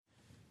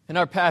And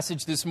our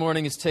passage this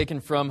morning is taken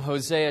from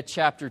Hosea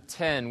chapter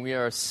 10. We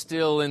are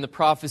still in the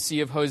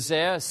prophecy of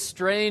Hosea, a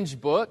strange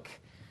book,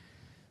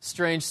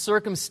 strange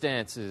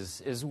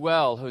circumstances as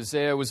well.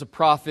 Hosea was a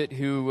prophet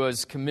who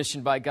was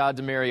commissioned by God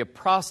to marry a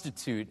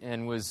prostitute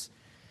and was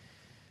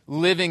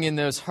living in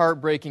those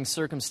heartbreaking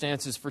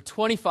circumstances for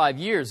 25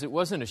 years. It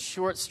wasn't a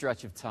short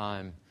stretch of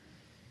time.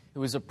 It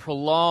was a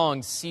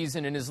prolonged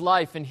season in his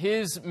life, and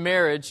his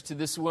marriage to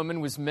this woman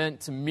was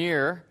meant to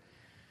mirror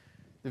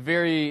the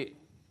very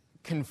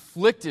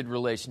conflicted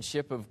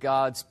relationship of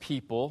God's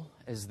people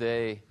as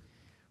they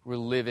were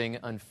living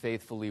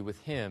unfaithfully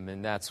with Him.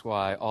 And that's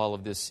why all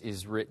of this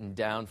is written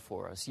down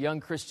for us.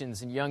 Young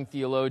Christians and young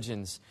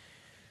theologians,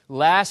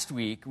 last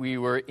week we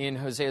were in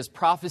Hosea's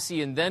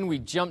prophecy, and then we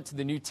jumped to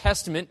the New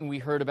Testament and we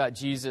heard about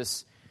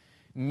Jesus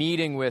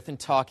meeting with and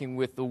talking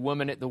with the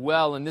woman at the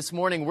well. And this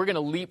morning we're going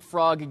to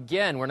leapfrog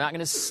again. We're not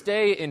going to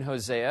stay in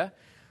Hosea.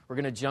 We're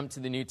going to jump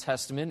to the New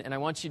Testament, and I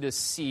want you to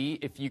see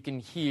if you can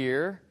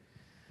hear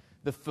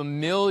the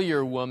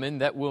familiar woman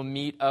that we'll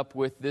meet up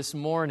with this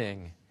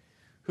morning.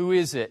 Who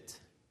is it?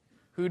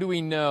 Who do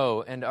we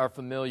know and are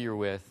familiar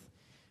with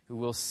who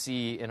we'll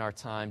see in our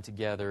time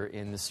together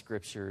in the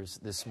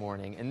Scriptures this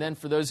morning? And then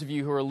for those of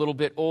you who are a little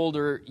bit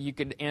older, you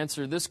could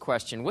answer this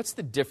question. What's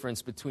the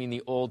difference between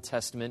the Old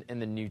Testament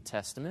and the New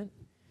Testament?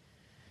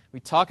 We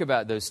talk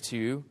about those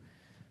two,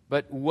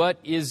 but what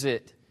is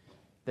it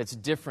that's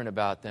different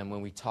about them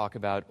when we talk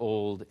about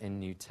Old and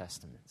New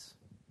Testaments?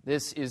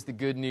 This is the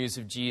good news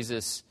of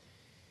Jesus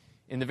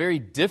in the very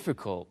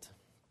difficult,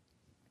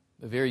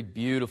 the very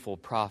beautiful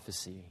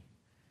prophecy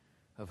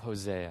of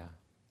Hosea.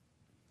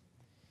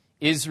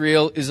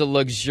 Israel is a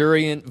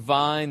luxuriant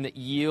vine that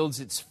yields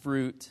its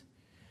fruit.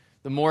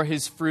 The more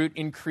his fruit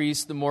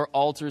increased, the more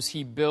altars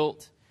he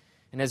built.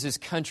 And as his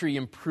country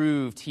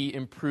improved, he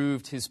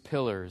improved his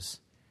pillars.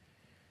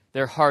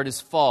 Their heart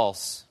is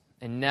false,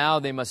 and now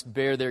they must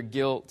bear their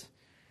guilt.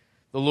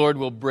 The Lord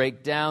will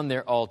break down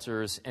their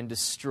altars and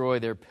destroy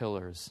their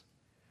pillars.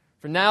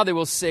 For now they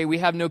will say, "We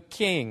have no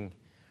king,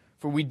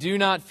 for we do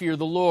not fear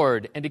the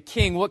Lord. And a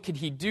king, what could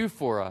he do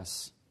for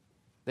us?"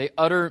 They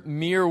utter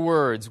mere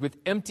words. With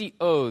empty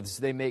oaths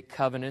they make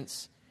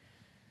covenants.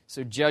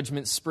 So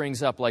judgment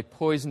springs up like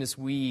poisonous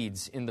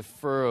weeds in the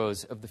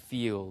furrows of the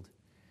field.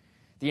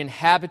 The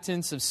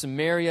inhabitants of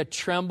Samaria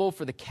tremble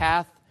for the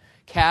calf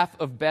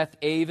of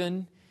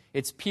Beth-aven.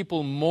 Its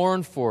people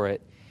mourn for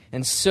it,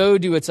 and so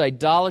do its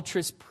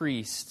idolatrous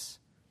priests.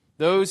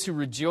 Those who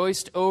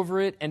rejoiced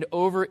over it and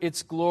over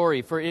its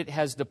glory, for it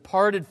has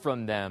departed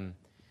from them.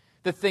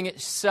 The thing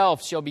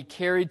itself shall be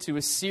carried to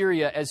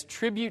Assyria as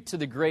tribute to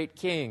the great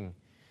king.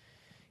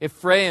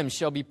 Ephraim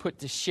shall be put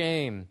to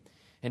shame,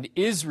 and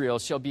Israel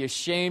shall be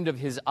ashamed of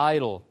his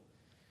idol.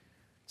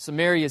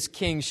 Samaria's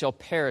king shall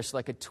perish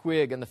like a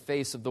twig on the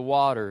face of the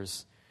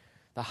waters.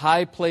 The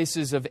high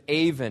places of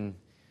Avon,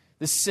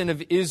 the sin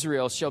of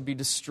Israel, shall be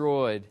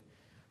destroyed.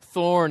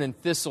 Thorn and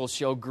thistle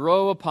shall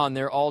grow upon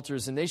their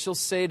altars, and they shall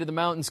say to the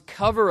mountains,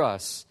 "Cover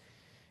us,"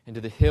 and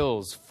to the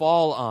hills,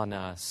 "Fall on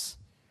us."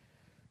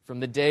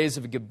 From the days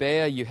of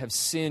Gibeah you have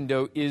sinned,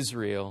 O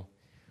Israel.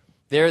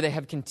 There they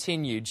have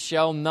continued.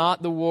 Shall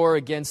not the war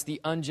against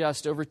the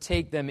unjust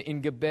overtake them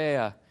in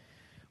Gibeah?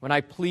 When I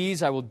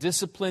please, I will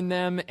discipline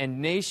them,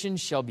 and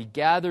nations shall be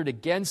gathered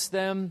against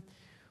them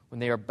when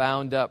they are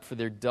bound up for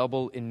their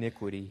double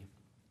iniquity.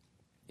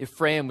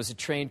 Ephraim was a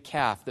trained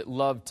calf that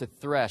loved to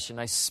thresh,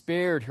 and I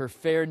spared her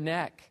fair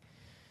neck.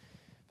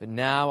 But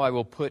now I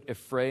will put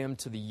Ephraim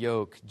to the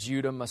yoke.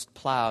 Judah must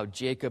plow,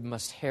 Jacob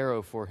must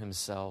harrow for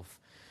himself.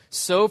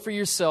 Sow for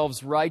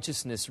yourselves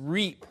righteousness,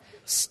 reap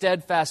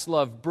steadfast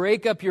love.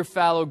 Break up your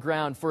fallow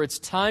ground, for it's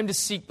time to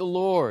seek the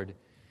Lord,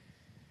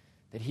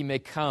 that He may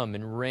come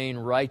and rain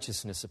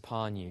righteousness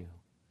upon you.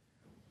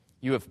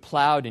 You have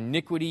plowed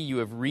iniquity, you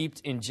have reaped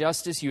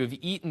injustice, you have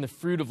eaten the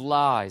fruit of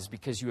lies,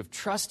 because you have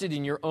trusted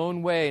in your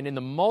own way and in the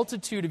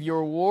multitude of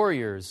your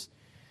warriors.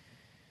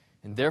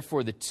 And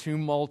therefore the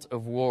tumult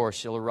of war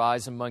shall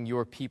arise among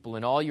your people,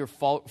 and all your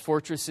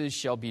fortresses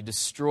shall be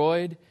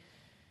destroyed,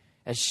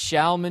 as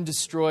Shalman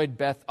destroyed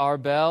Beth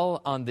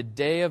Arbel on the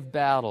day of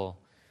battle.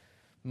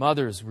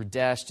 Mothers were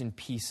dashed in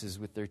pieces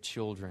with their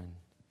children.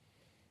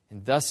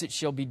 And thus it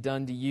shall be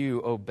done to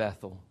you, O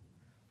Bethel,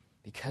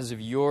 because of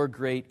your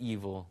great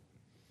evil.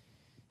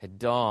 At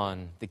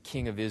dawn, the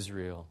King of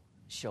Israel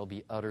shall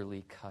be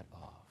utterly cut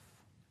off.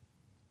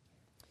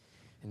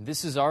 And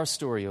this is our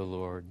story, O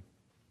Lord.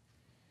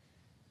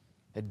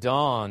 At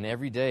dawn,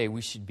 every day,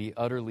 we should be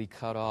utterly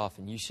cut off,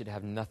 and you should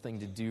have nothing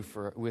to do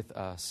with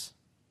us,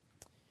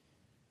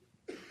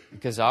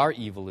 because our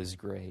evil is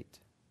great.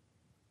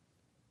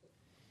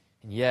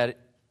 And yet,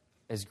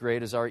 as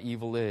great as our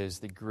evil is,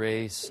 the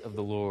grace of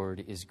the Lord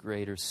is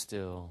greater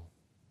still.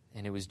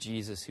 And it was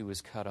Jesus who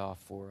was cut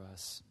off for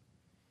us.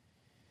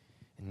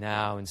 And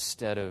now,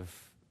 instead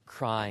of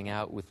crying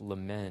out with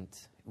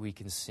lament, we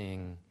can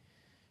sing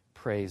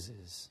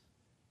praises.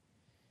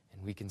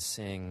 And we can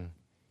sing,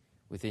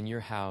 "Within your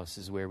house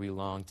is where we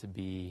long to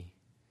be,"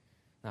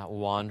 not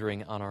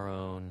wandering on our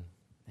own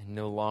and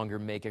no longer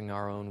making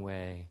our own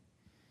way.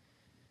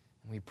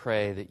 We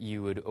pray that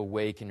you would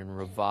awaken and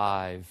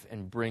revive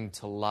and bring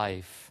to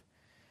life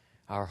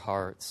our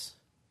hearts.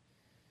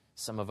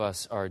 Some of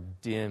us are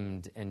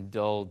dimmed and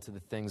dulled to the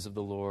things of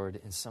the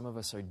Lord, and some of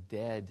us are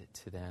dead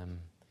to them.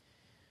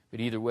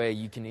 But either way,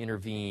 you can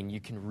intervene, you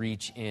can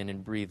reach in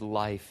and breathe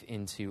life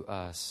into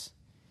us.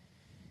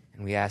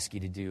 And we ask you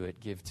to do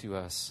it. Give to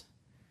us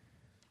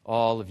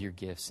all of your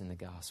gifts in the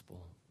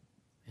gospel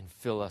and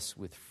fill us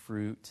with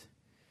fruit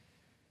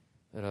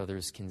that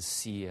others can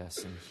see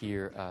us and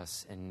hear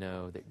us and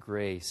know that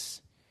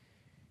grace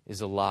is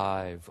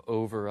alive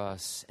over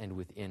us and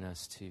within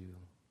us too.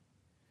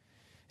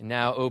 And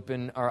now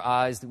open our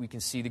eyes that we can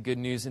see the good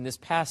news in this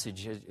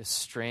passage, a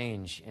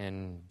strange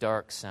and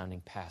dark-sounding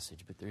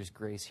passage, but there's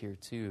grace here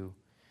too.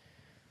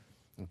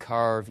 And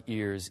carve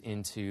ears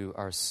into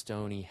our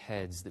stony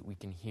heads that we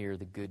can hear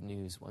the good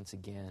news once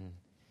again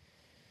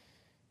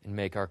and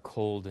make our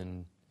cold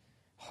and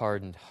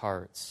hardened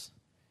hearts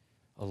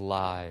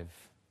alive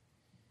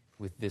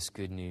with this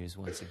good news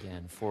once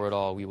again. For it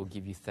all, we will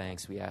give you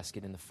thanks. We ask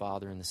it in the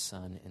Father, and the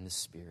Son, and the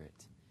Spirit.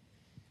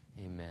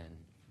 Amen.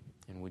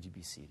 And would you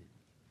be seated?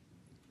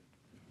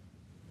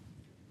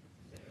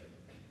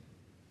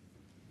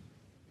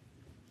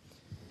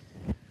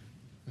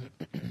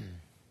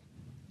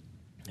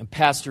 A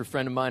pastor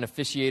friend of mine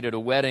officiated a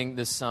wedding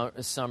this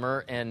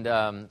summer, and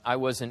I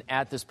wasn't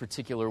at this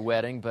particular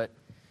wedding, but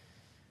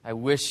I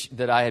wish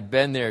that I had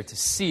been there to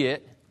see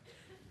it.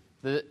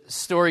 The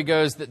story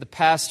goes that the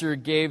pastor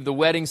gave the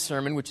wedding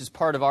sermon, which is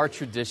part of our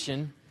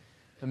tradition.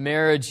 A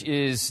marriage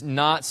is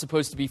not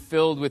supposed to be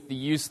filled with the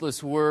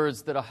useless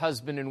words that a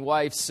husband and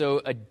wife so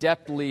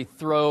adeptly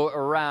throw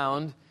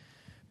around,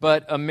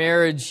 but a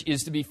marriage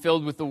is to be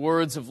filled with the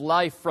words of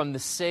life from the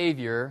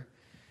Savior.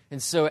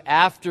 And so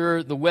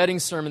after the wedding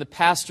sermon, the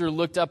pastor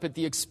looked up at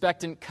the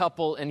expectant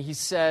couple and he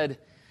said,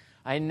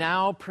 "I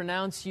now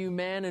pronounce you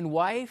man and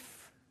wife."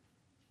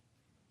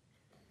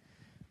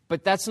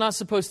 But that's not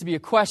supposed to be a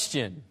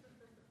question.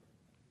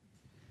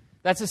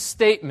 That's a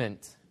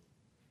statement.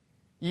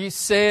 You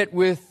say it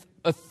with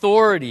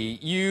authority.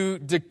 You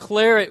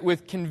declare it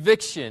with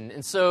conviction.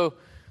 And so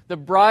the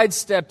bride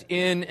stepped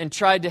in and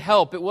tried to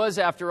help. It was,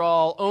 after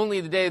all,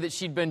 only the day that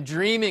she'd been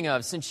dreaming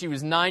of since she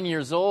was 9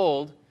 years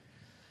old.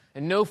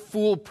 And no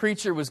fool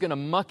preacher was going to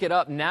muck it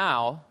up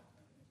now.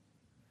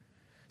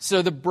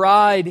 So the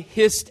bride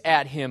hissed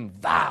at him,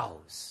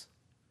 "Vows!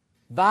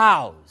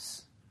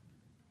 Vows!"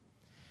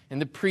 And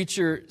the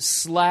preacher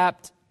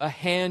slapped a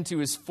hand to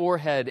his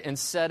forehead and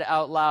said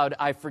out loud,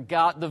 "I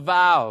forgot the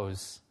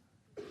vows."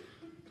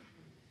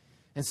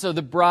 And so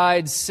the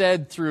bride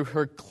said through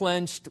her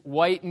clenched,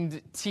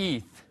 whitened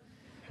teeth,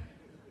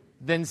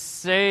 "Then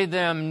say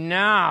them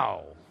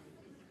now."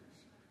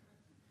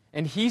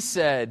 And he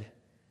said,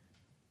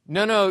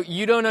 No,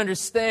 you don't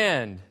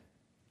understand.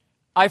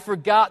 I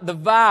forgot the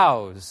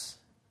vows.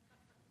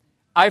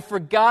 I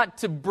forgot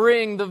to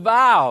bring the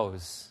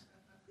vows."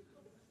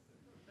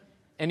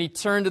 And he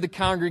turned to the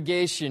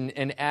congregation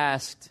and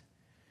asked,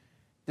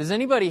 "Does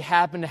anybody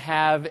happen to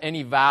have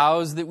any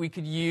vows that we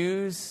could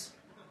use?"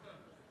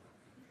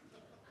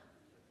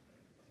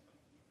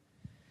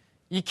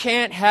 You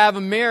can't have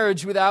a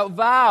marriage without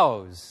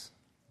vows.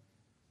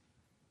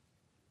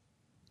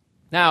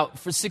 Now,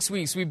 for 6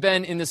 weeks, we've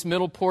been in this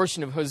middle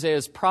portion of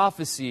Hosea's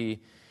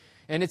prophecy,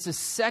 and it's a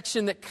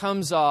section that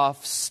comes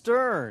off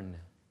stern.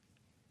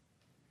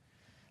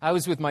 I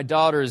was with my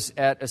daughters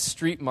at a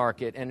street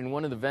market, and in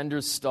one of the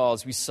vendors'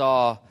 stalls, we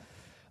saw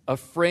a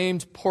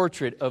framed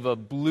portrait of a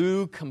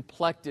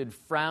blue-complected,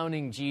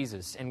 frowning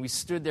Jesus, and we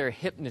stood there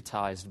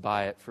hypnotized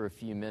by it for a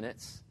few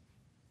minutes.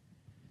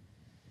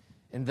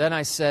 And then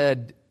I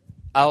said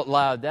out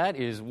loud, "That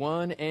is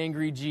one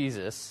angry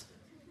Jesus."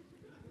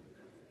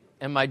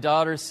 And my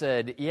daughter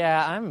said,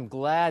 "Yeah, I'm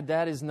glad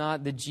that is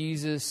not the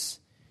Jesus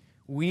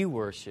we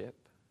worship."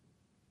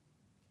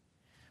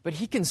 But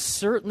he can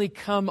certainly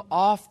come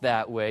off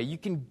that way. You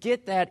can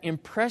get that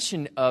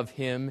impression of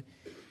him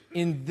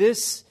in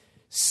this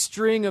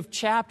string of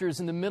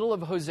chapters in the middle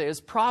of Hosea's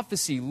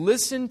prophecy.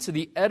 Listen to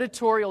the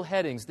editorial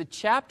headings, the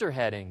chapter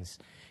headings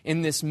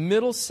in this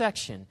middle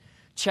section.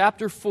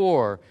 Chapter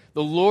 4,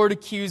 the Lord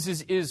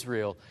accuses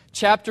Israel.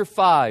 Chapter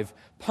 5,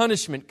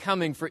 punishment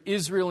coming for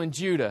Israel and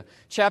Judah.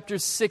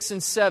 Chapters 6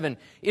 and 7,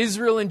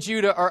 Israel and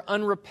Judah are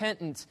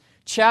unrepentant.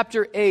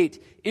 Chapter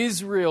 8,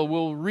 Israel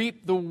will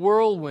reap the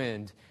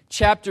whirlwind.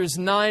 Chapters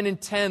 9 and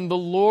 10, the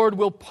Lord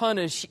will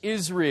punish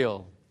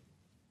Israel.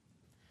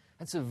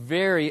 That's a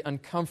very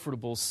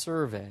uncomfortable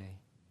survey.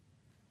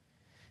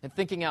 And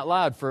thinking out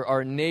loud for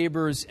our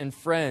neighbors and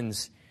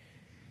friends,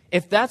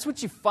 if that's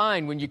what you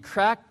find when you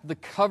crack the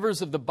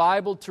covers of the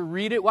Bible to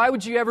read it, why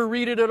would you ever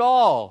read it at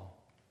all?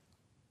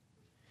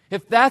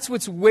 If that's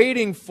what's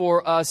waiting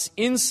for us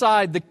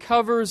inside the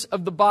covers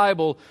of the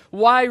Bible,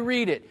 why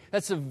read it?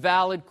 That's a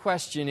valid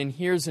question, and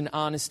here's an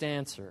honest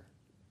answer.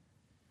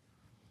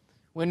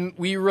 When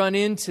we run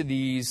into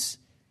these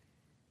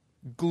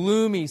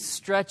gloomy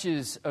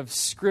stretches of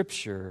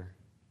Scripture,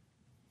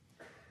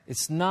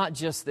 it's not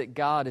just that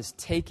God is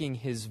taking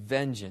His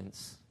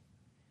vengeance.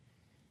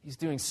 He's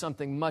doing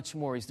something much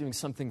more. He's doing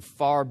something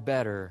far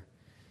better.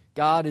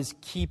 God is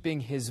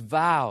keeping His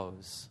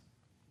vows.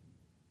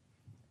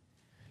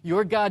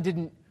 Your God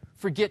didn't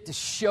forget to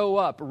show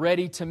up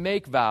ready to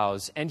make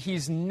vows, and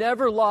He's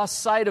never lost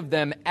sight of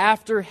them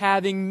after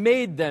having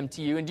made them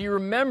to you. And do you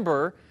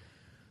remember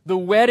the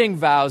wedding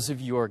vows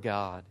of your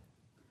God?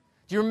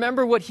 Do you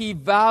remember what He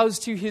vows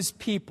to His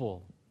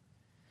people?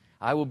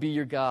 I will be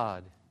your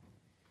God,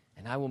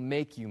 and I will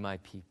make you my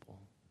people.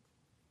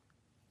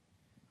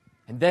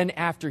 And then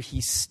after He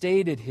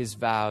stated His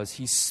vows,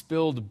 He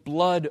spilled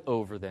blood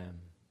over them.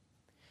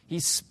 He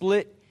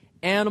split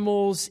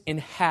animals in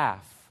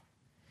half.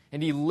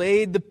 And He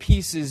laid the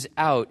pieces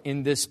out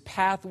in this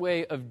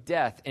pathway of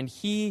death. And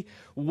He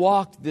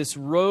walked this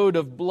road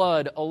of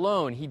blood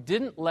alone. He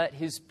didn't let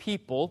His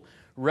people,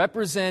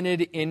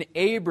 represented in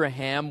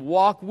Abraham,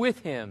 walk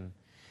with Him.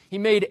 He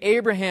made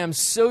Abraham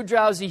so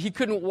drowsy he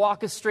couldn't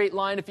walk a straight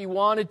line if he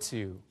wanted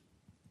to.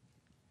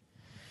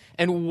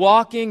 And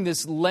walking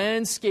this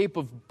landscape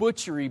of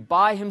butchery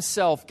by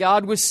Himself,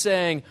 God was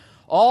saying,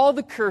 all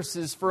the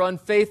curses for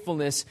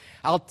unfaithfulness,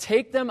 I'll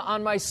take them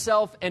on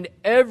myself, and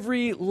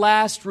every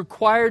last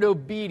required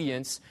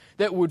obedience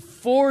that would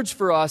forge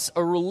for us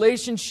a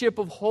relationship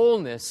of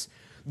wholeness,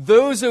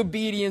 those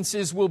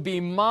obediences will be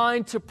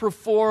mine to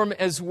perform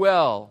as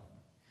well.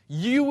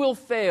 You will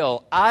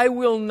fail, I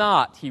will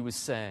not, He was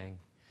saying.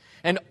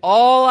 And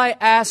all I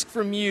ask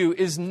from you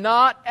is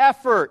not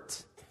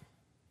effort.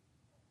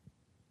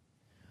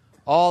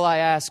 All I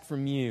ask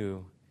from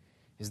you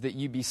is that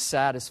you be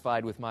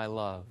satisfied with my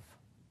love.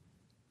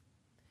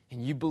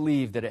 And you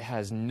believe that it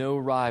has no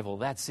rival.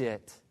 That's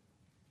it.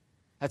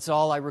 That's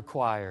all I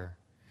require.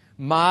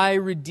 My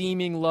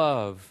redeeming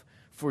love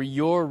for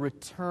your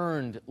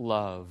returned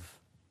love.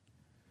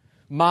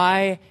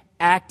 My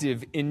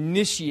active,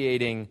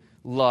 initiating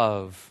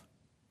love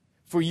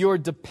for your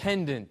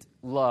dependent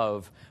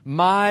love.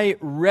 My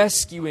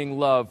rescuing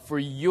love for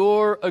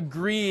your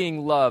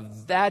agreeing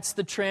love. That's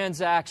the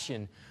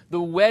transaction.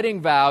 The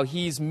wedding vow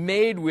He's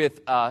made with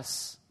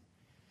us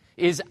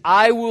is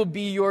I will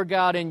be your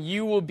God and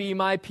you will be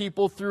my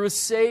people through a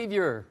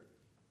Savior.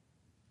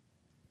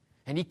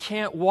 And He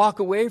can't walk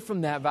away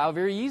from that vow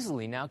very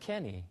easily now,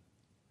 can He?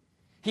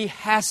 He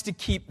has to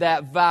keep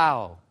that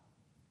vow.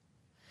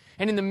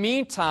 And in the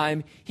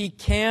meantime, He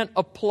can't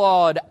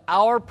applaud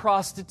our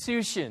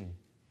prostitution.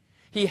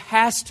 He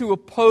has to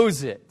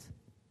oppose it.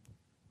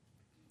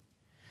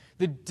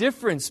 The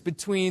difference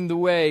between the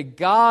way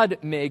God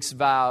makes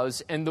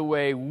vows and the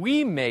way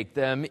we make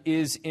them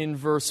is in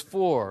verse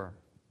 4.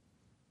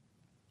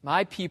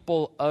 My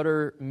people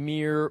utter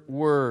mere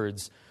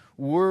words,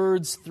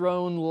 words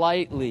thrown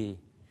lightly,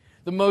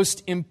 the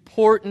most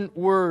important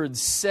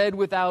words said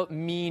without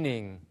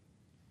meaning.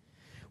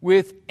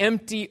 With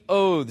empty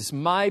oaths,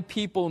 my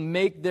people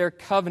make their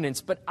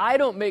covenants, but I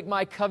don't make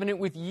my covenant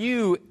with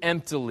you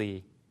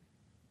emptily.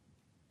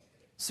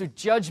 So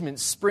judgment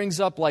springs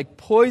up like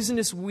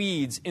poisonous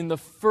weeds in the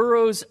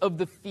furrows of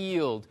the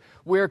field,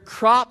 where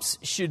crops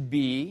should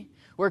be,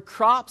 where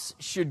crops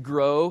should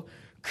grow.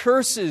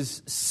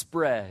 Curses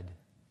spread.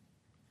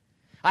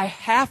 I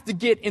have to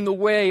get in the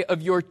way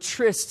of your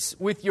trysts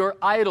with your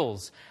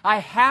idols. I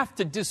have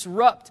to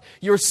disrupt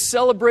your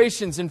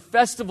celebrations and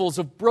festivals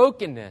of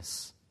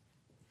brokenness.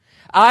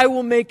 I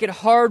will make it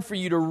hard for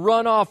you to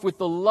run off with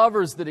the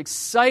lovers that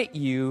excite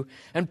you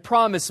and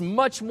promise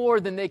much more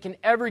than they can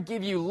ever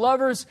give you.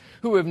 Lovers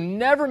who have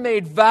never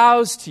made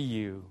vows to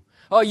you.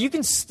 Oh, you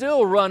can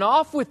still run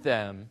off with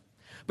them,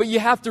 but you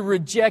have to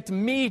reject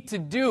me to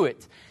do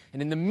it.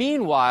 And in the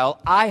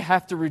meanwhile, I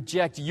have to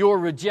reject your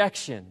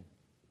rejection.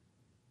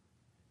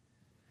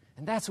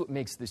 And that's what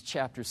makes this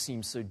chapter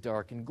seem so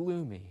dark and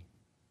gloomy.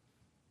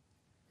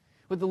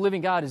 What the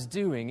living God is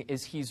doing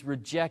is He's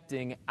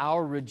rejecting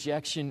our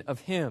rejection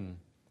of Him.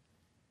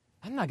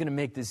 I'm not going to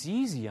make this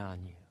easy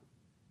on you.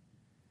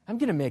 I'm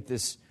going to make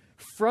this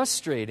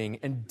frustrating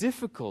and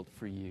difficult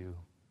for you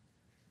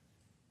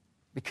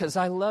because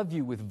I love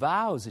you with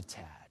vows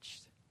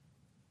attached.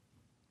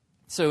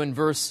 So in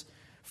verse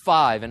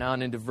 5 and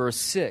on into verse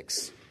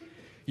 6,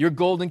 your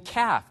golden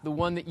calf, the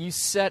one that you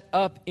set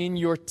up in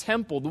your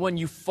temple, the one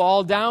you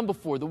fall down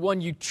before, the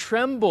one you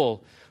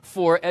tremble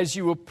for as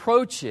you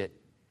approach it,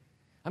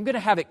 I'm going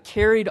to have it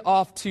carried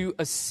off to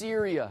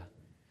Assyria.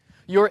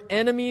 Your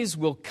enemies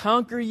will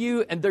conquer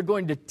you, and they're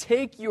going to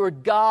take your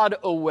God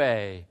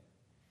away.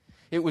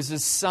 It was a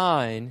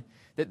sign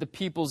that the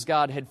people's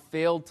God had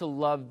failed to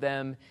love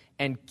them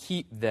and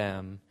keep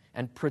them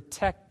and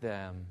protect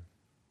them.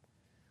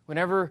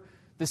 Whenever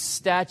the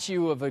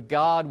statue of a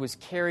god was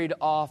carried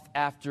off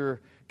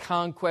after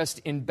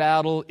conquest in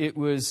battle, it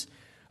was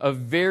a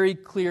very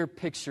clear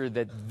picture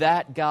that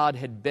that god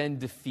had been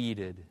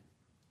defeated.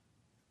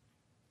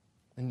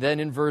 And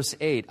then in verse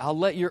 8, I'll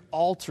let your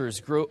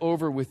altars grow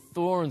over with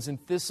thorns and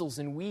thistles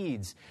and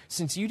weeds.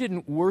 Since you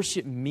didn't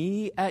worship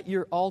me at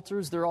your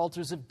altars, they're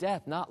altars of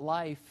death, not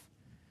life.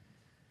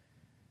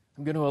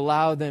 I'm going to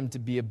allow them to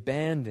be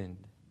abandoned.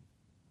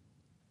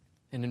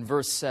 And in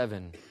verse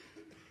 7,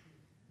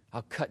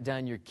 I'll cut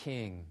down your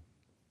king.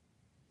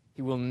 He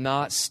He will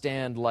not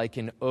stand like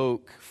an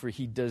oak, for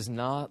he does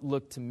not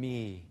look to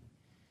me.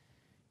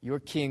 Your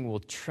king will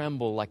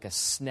tremble like a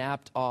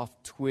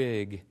snapped-off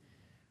twig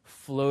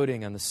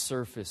floating on the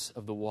surface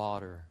of the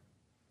water.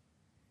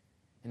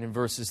 And in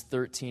verses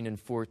 13 and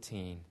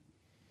 14,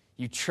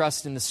 you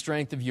trust in the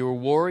strength of your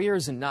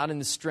warriors and not in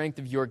the strength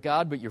of your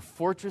God, but your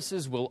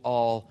fortresses will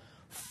all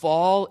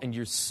fall, and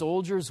your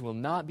soldiers will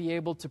not be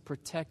able to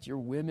protect your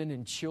women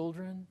and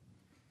children.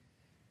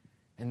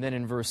 And then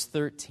in verse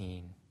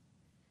 13,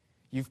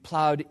 you've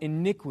plowed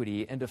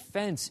iniquity and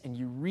offense, and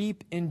you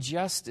reap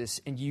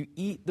injustice, and you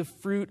eat the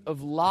fruit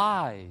of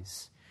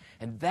lies.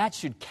 And that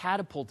should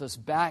catapult us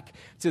back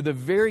to the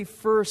very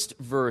first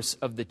verse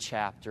of the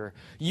chapter.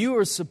 You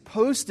are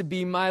supposed to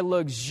be my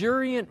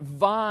luxuriant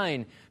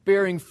vine,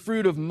 bearing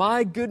fruit of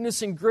my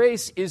goodness and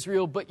grace,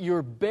 Israel, but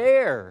you're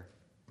bare.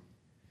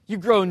 You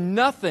grow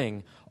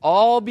nothing,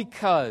 all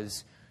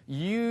because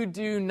you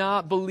do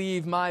not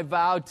believe my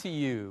vow to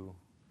you.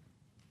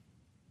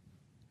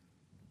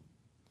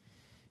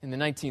 In the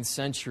 19th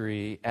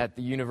century, at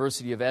the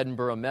University of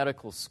Edinburgh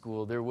Medical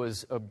School, there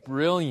was a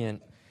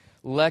brilliant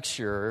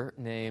lecturer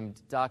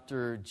named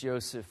Dr.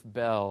 Joseph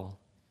Bell.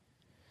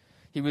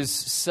 He was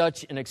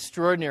such an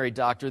extraordinary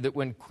doctor that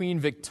when Queen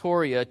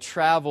Victoria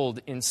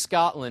traveled in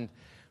Scotland,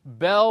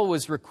 Bell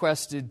was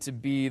requested to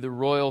be the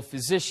royal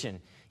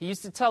physician. He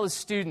used to tell his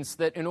students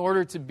that in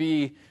order to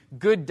be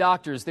good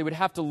doctors, they would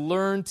have to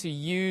learn to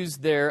use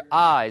their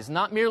eyes,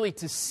 not merely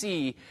to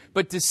see,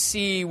 but to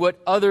see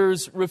what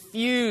others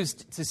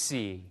refused to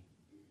see.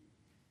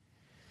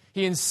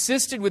 He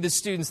insisted with his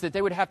students that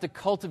they would have to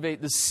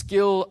cultivate the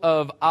skill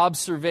of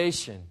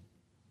observation.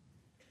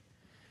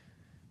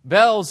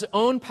 Bell's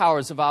own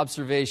powers of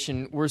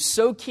observation were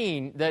so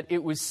keen that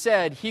it was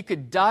said he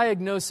could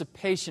diagnose a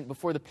patient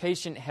before the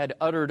patient had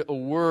uttered a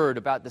word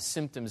about the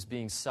symptoms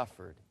being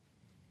suffered.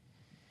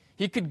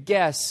 He could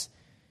guess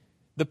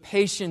the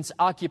patient's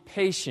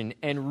occupation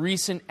and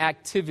recent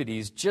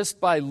activities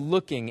just by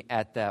looking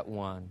at that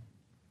one.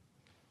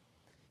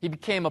 He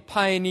became a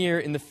pioneer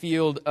in the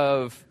field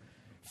of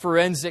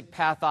forensic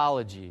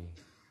pathology,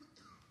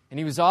 and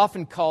he was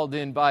often called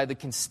in by the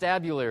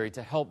constabulary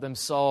to help them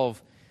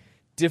solve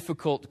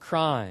difficult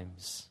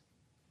crimes.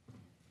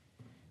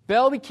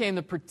 Bell became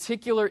the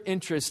particular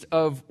interest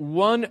of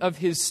one of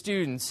his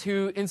students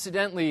who,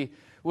 incidentally,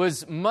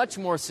 was much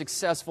more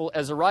successful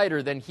as a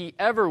writer than he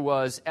ever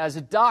was as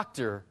a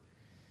doctor.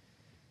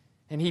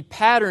 And he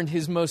patterned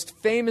his most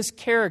famous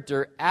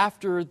character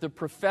after the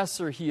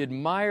professor he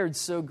admired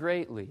so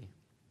greatly.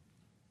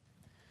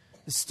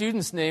 The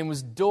student's name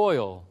was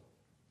Doyle,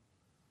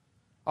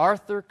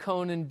 Arthur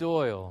Conan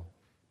Doyle.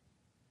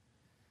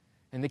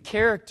 And the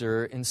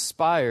character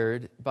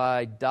inspired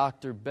by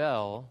Dr.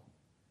 Bell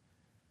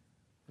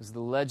was the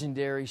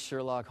legendary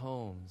Sherlock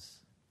Holmes.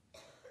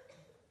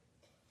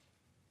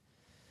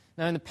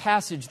 Now, in the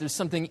passage, there's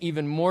something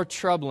even more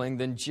troubling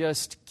than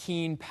just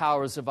keen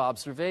powers of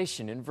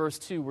observation. In verse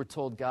 2, we're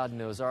told God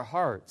knows our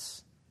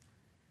hearts.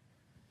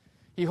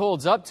 He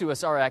holds up to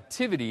us our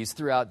activities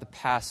throughout the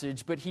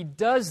passage, but he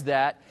does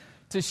that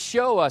to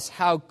show us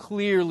how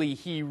clearly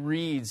he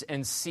reads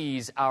and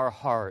sees our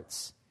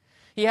hearts.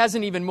 He has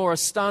an even more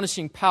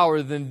astonishing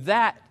power than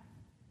that.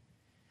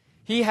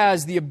 He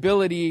has the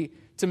ability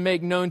to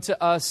make known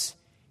to us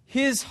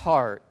his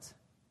heart.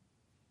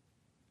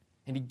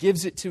 And he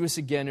gives it to us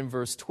again in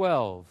verse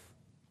 12.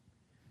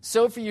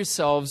 Sow for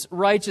yourselves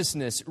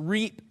righteousness,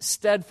 reap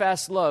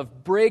steadfast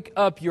love, break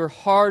up your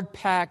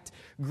hard-packed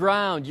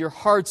ground, your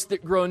hearts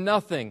that grow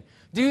nothing.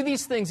 Do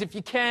these things if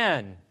you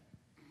can.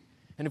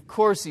 And of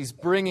course, he's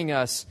bringing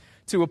us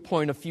to a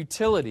point of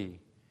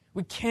futility.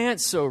 We can't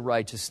sow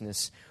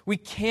righteousness. We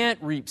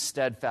can't reap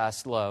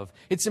steadfast love.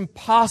 It's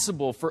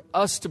impossible for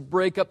us to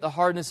break up the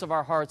hardness of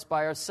our hearts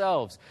by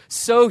ourselves.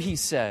 So, he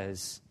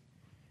says,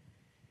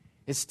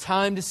 it's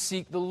time to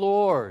seek the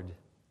Lord.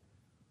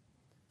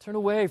 Turn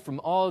away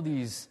from all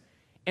these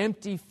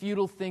empty,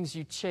 futile things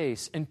you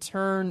chase and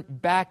turn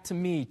back to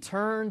me.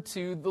 Turn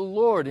to the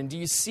Lord. And do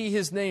you see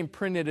his name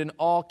printed in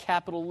all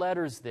capital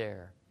letters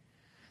there?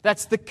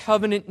 That's the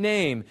covenant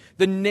name,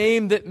 the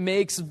name that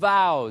makes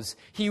vows.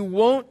 He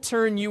won't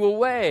turn you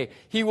away.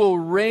 He will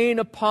rain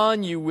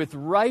upon you with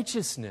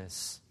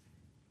righteousness.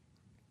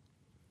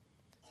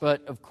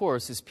 But, of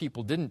course, his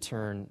people didn't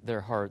turn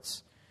their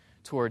hearts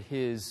toward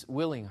his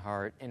willing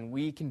heart, and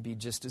we can be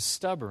just as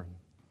stubborn.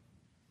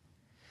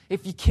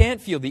 If you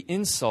can't feel the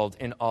insult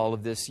in all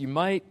of this, you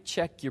might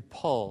check your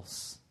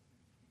pulse.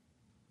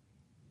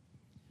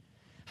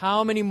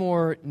 How many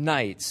more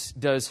nights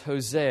does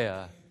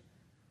Hosea,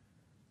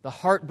 the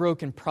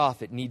heartbroken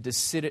prophet, need to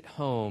sit at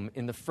home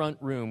in the front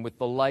room with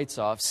the lights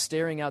off,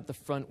 staring out the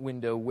front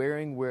window,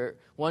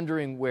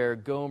 wondering where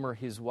Gomer,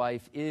 his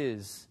wife,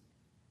 is,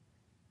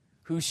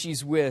 who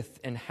she's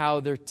with, and how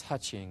they're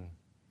touching?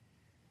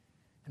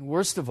 And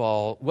worst of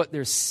all, what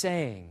they're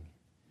saying.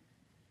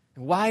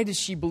 And why does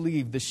she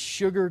believe the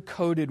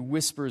sugar-coated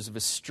whispers of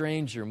a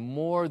stranger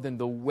more than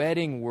the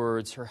wedding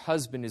words her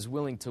husband is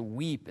willing to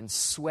weep and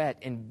sweat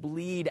and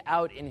bleed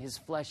out in his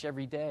flesh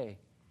every day?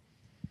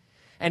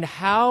 And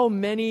how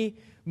many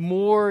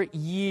more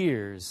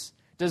years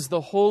does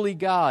the holy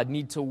God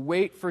need to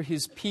wait for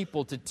his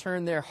people to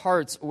turn their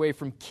hearts away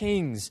from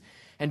kings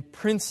and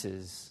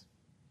princes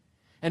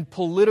and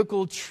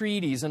political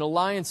treaties and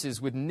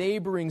alliances with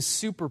neighboring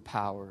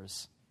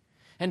superpowers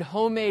and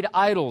homemade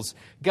idols,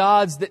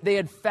 gods that they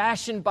had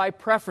fashioned by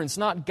preference,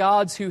 not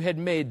gods who had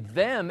made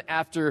them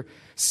after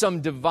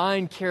some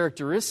divine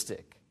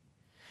characteristic?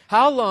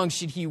 How long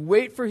should he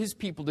wait for his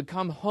people to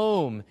come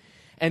home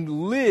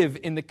and live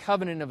in the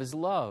covenant of his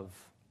love?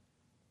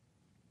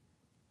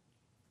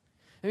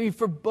 I mean,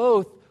 for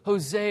both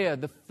Hosea,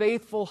 the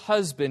faithful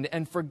husband,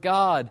 and for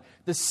God,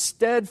 the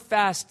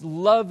steadfast,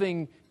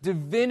 loving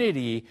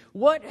divinity,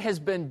 what has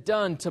been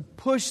done to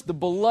push the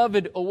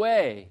beloved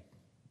away?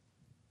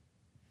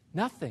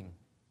 Nothing.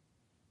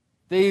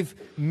 They've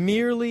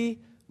merely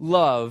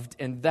loved,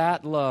 and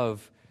that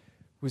love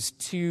was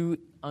too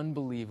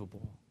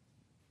unbelievable.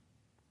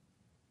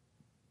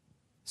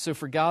 So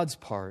for God's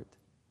part,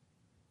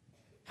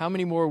 how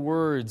many more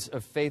words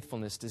of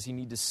faithfulness does he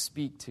need to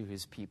speak to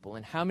his people?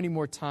 And how many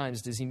more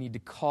times does he need to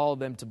call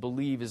them to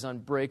believe his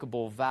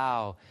unbreakable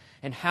vow?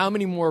 And how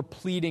many more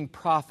pleading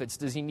prophets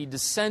does he need to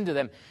send to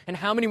them? And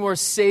how many more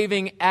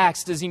saving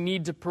acts does he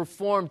need to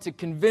perform to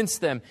convince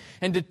them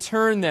and to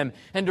turn them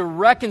and to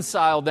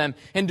reconcile them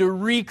and to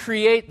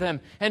recreate them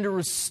and to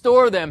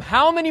restore them?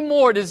 How many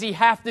more does he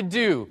have to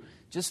do?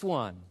 Just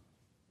one.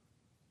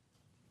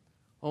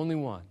 Only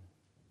one.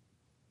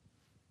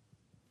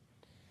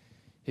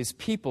 His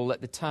people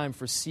let the time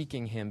for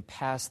seeking him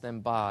pass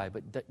them by,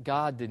 but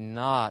God did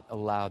not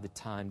allow the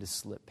time to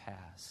slip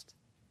past.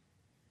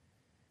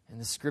 And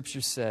the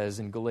Scripture says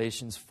in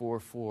Galatians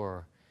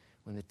 4:4,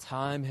 when the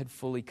time had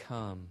fully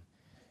come,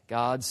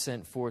 God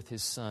sent forth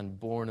his Son,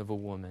 born of a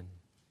woman.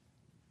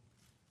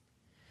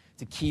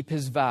 To keep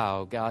his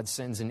vow, God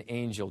sends an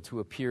angel to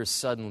appear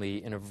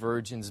suddenly in a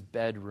virgin's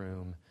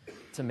bedroom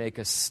to make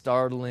a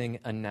startling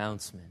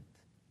announcement.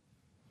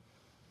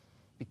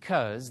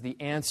 Because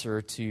the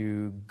answer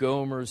to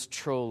Gomer's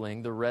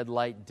trolling the red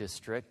light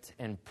district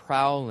and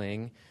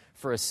prowling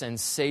for a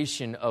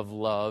sensation of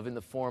love in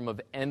the form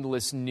of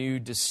endless new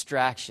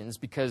distractions,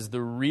 because the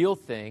real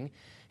thing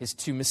is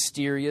too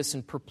mysterious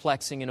and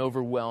perplexing and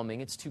overwhelming,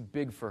 it's too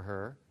big for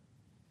her.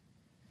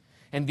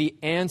 And the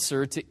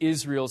answer to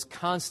Israel's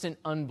constant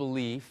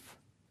unbelief,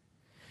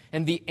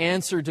 and the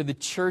answer to the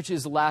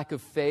church's lack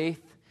of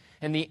faith,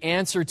 and the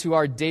answer to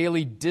our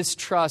daily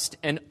distrust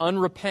and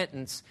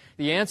unrepentance,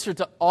 the answer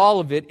to all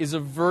of it is a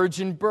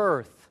virgin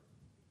birth.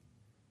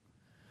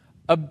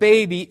 A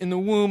baby in the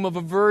womb of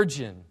a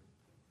virgin.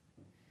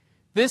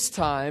 This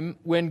time,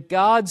 when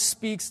God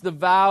speaks the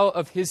vow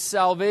of his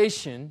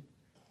salvation,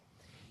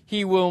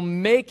 he will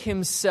make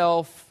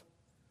himself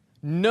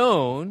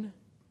known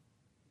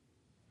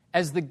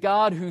as the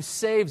God who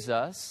saves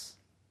us,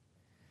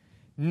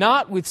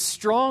 not with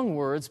strong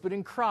words, but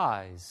in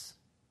cries.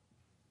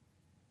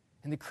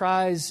 And the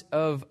cries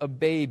of a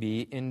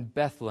baby in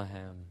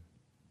Bethlehem.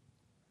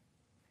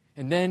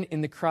 And then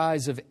in the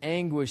cries of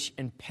anguish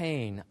and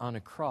pain on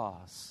a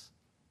cross.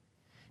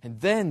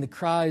 And then the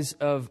cries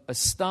of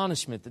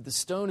astonishment that the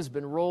stone has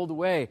been rolled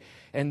away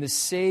and the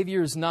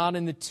Savior is not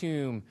in the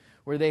tomb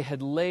where they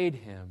had laid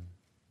him.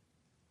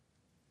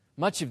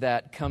 Much of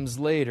that comes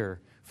later.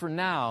 For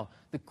now,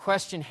 the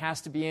question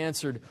has to be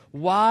answered,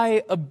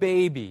 why a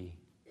baby?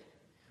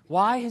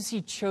 Why has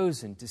he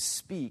chosen to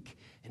speak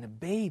in a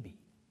baby?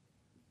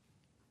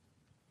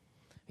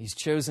 He's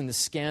chosen the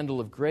scandal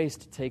of grace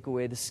to take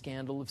away the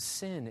scandal of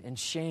sin and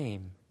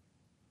shame.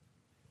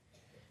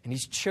 And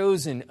he's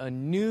chosen a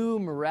new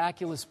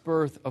miraculous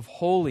birth of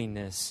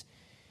holiness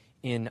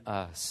in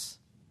us.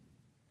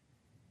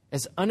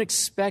 As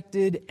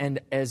unexpected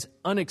and as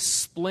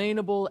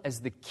unexplainable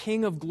as the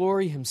King of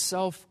Glory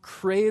himself,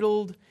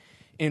 cradled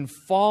in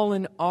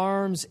fallen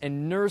arms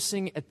and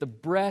nursing at the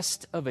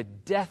breast of a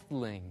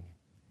deathling.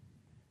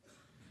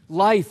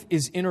 Life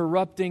is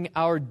interrupting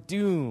our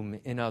doom,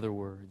 in other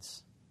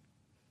words.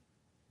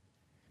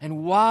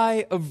 And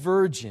why a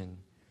virgin?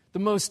 The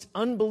most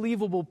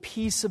unbelievable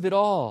piece of it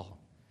all.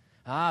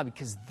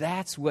 Because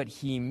that's what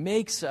he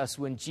makes us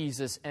when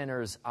Jesus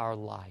enters our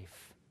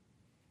life.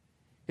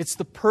 It's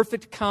the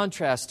perfect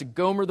contrast to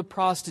Gomer the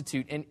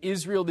prostitute and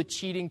Israel the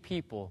cheating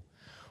people.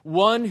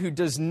 One who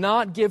does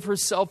not give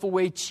herself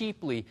away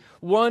cheaply.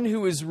 One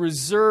who is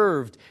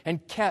reserved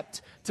and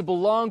kept to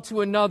belong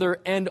to another,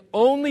 and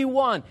only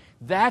one.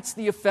 That's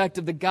the effect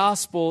of the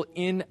gospel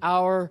in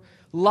our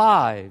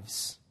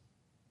lives.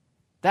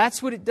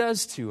 That's what it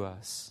does to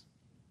us.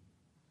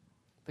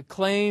 The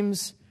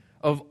claims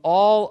of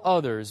all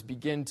others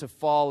begin to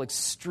fall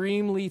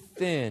extremely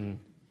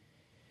thin,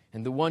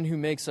 and the one who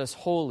makes us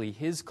holy,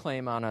 his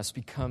claim on us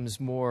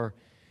becomes more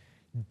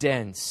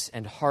dense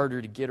and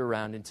harder to get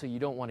around until you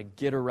don't want to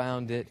get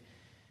around it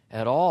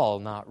at all,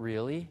 not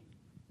really.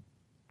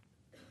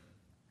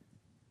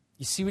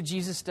 You see what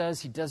Jesus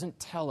does? He doesn't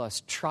tell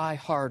us, try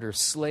harder,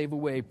 slave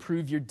away,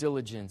 prove your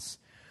diligence.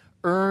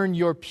 Earn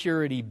your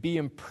purity. Be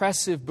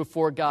impressive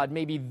before God.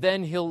 Maybe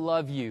then he'll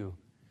love you.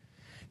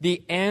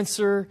 The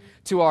answer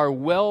to our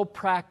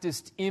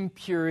well-practiced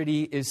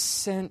impurity is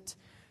sent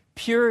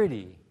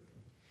purity.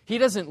 He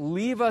doesn't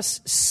leave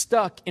us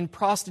stuck in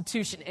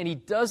prostitution, and He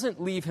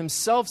doesn't leave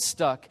Himself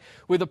stuck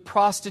with a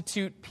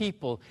prostitute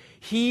people.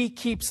 He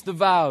keeps the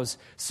vows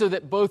so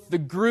that both the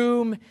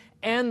groom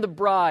and the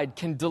bride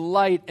can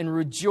delight and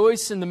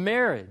rejoice in the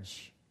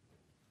marriage.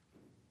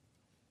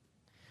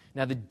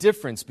 Now, the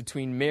difference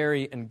between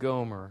Mary and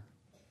Gomer,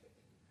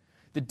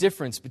 the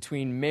difference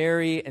between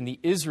Mary and the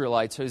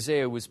Israelites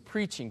Hosea was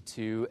preaching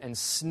to and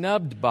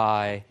snubbed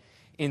by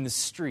in the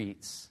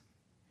streets,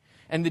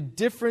 and the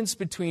difference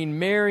between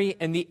Mary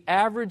and the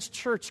average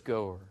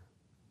churchgoer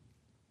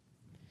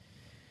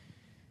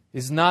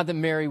is not that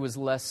Mary was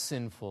less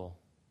sinful.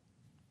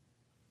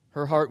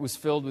 Her heart was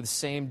filled with the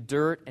same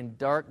dirt and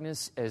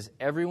darkness as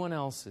everyone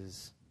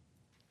else's.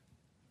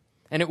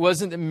 And it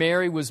wasn't that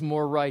Mary was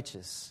more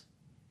righteous.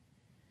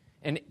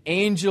 An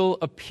angel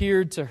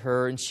appeared to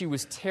her and she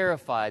was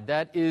terrified.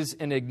 That is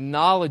an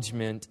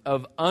acknowledgement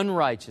of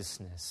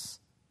unrighteousness.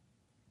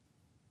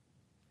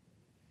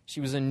 She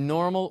was a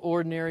normal,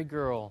 ordinary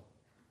girl.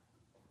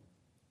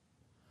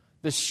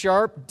 The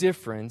sharp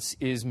difference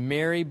is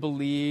Mary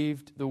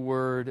believed the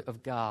Word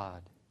of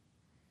God.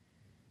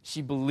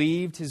 She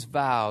believed His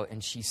vow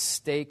and she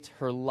staked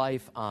her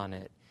life on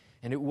it.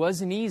 And it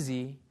wasn't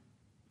easy.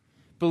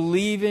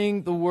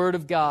 Believing the Word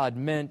of God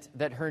meant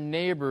that her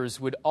neighbors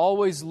would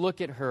always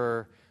look at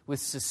her with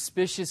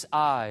suspicious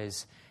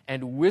eyes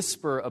and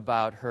whisper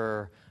about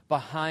her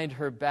behind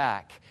her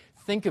back.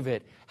 Think of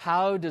it.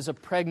 How does a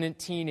pregnant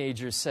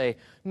teenager say,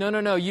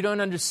 No, you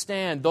don't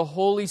understand. The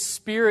Holy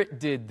Spirit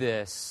did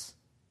this.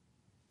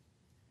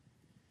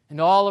 And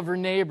all of her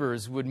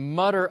neighbors would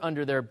mutter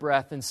under their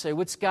breath and say,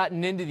 What's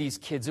gotten into these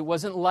kids? It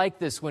wasn't like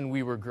this when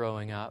we were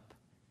growing up.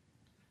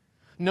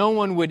 No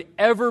one would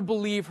ever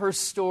believe her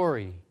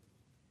story.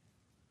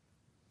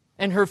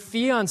 And her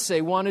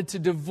fiancé wanted to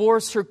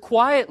divorce her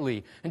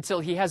quietly until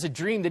he has a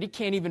dream that he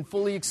can't even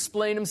fully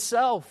explain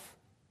himself.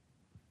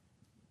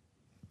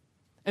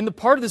 And the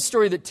part of the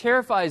story that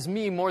terrifies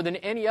me more than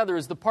any other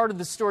is the part of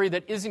the story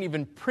that isn't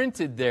even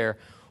printed there.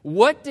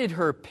 What did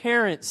her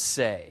parents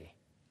say?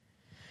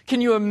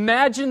 Can you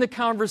imagine the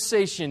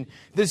conversation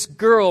this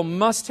girl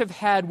must have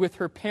had with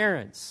her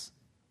parents?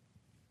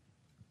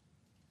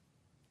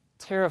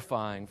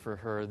 Terrifying for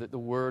her that the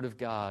Word of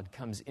God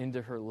comes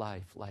into her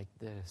life like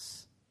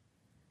this.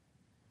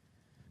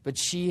 But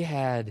she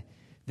had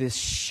this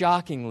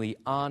shockingly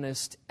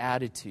honest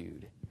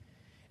attitude.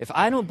 If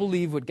I don't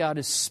believe what God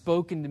has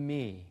spoken to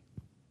me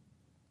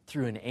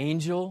through an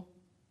angel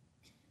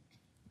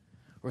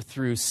or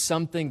through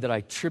something that I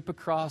trip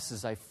across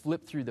as I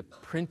flip through the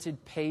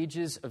printed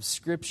pages of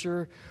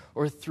Scripture,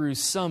 or through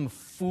some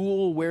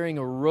fool wearing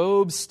a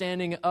robe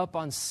standing up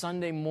on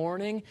Sunday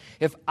morning,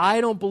 if I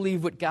don't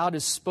believe what God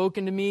has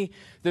spoken to me,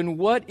 then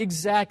what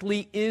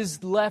exactly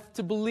is left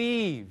to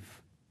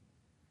believe?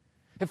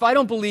 If I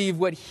don't believe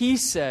what He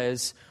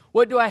says,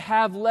 what do I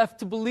have left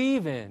to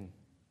believe in?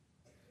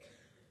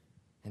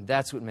 And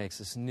that's what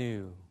makes us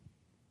new.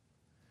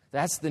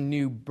 That's the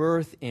new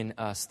birth in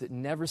us that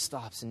never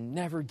stops and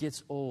never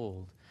gets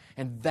old.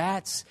 And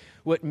that's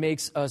what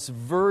makes us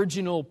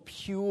virginal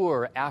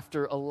pure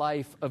after a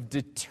life of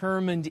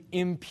determined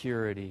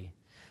impurity.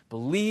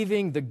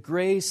 Believing the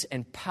grace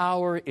and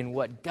power in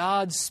what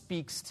God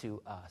speaks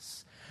to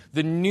us.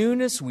 The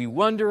newness we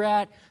wonder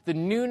at, the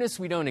newness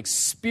we don't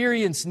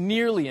experience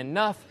nearly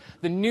enough,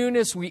 the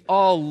newness we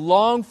all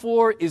long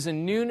for is a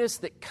newness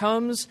that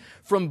comes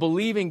from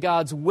believing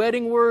God's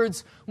wedding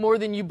words more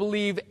than you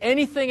believe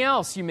anything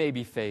else you may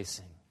be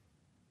facing.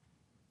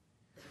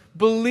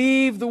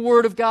 Believe the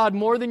Word of God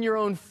more than your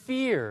own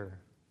fear.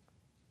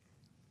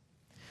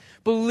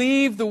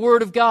 Believe the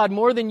Word of God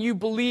more than you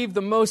believe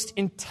the most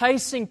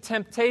enticing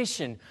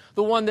temptation,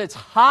 the one that's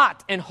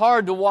hot and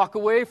hard to walk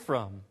away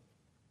from.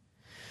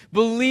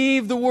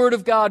 Believe the Word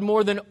of God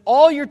more than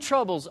all your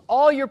troubles,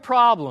 all your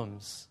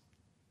problems.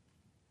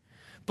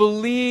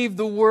 Believe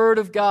the Word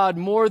of God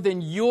more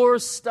than your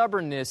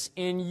stubbornness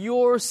in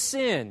your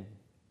sin.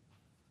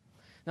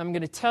 Now, I'm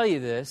going to tell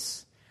you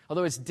this,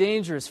 although it's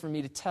dangerous for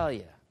me to tell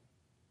you.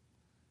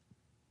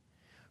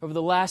 Over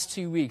the last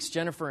 2 weeks,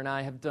 Jennifer and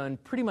I have done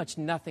pretty much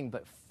nothing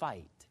but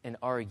fight and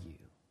argue.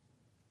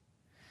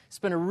 It's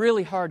been a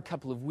really hard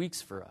couple of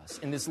weeks for us.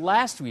 And this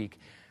last week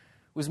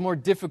was more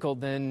difficult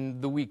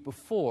than the week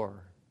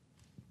before.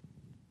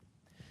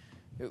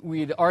 We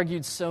had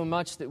argued so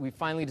much that we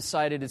finally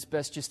decided it's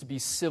best just to be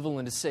civil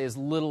and to say as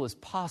little as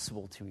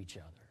possible to each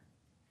other,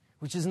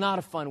 which is not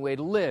a fun way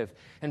to live.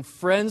 And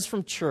friends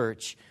from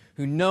church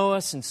who know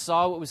us and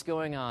saw what was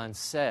going on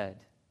said,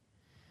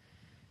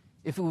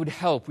 if it would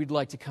help, we'd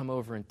like to come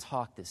over and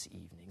talk this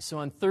evening. So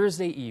on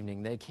Thursday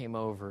evening, they came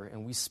over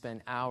and we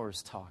spent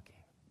hours talking.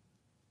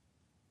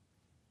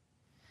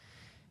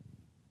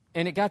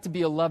 And it got to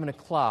be 11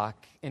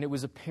 o'clock, and it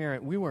was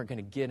apparent we weren't going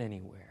to get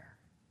anywhere.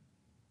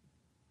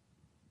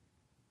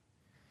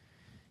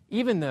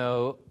 Even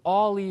though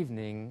all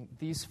evening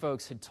these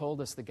folks had told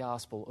us the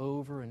gospel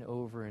over and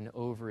over and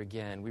over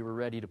again, we were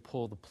ready to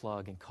pull the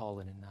plug and call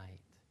it a night.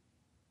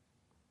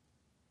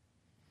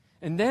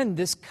 And then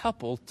this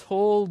couple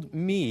told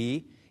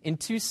me, in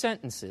 2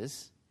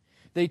 sentences,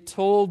 they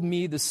told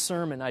me the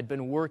sermon I'd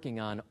been working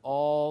on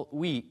all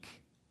week.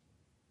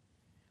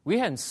 We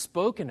hadn't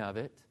spoken of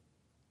it.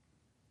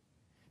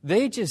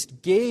 They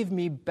just gave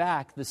me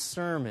back the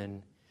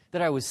sermon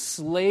that I was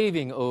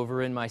slaving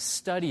over in my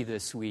study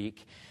this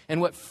week.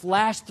 And what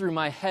flashed through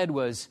my head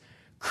was,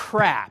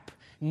 crap,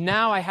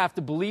 now I have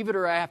to believe it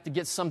or I have to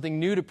get something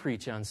new to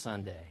preach on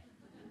Sunday.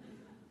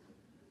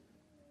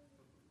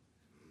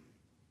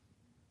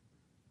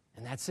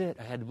 And that's it.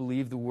 I had to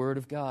believe the Word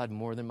of God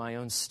more than my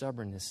own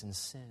stubbornness and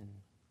sin.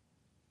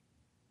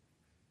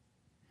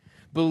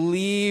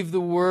 Believe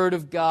the Word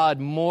of God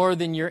more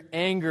than your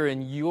anger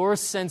and your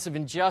sense of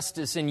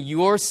injustice and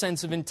your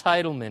sense of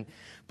entitlement.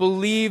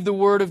 Believe the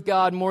Word of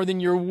God more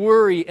than your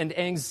worry and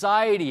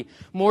anxiety,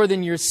 more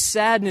than your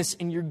sadness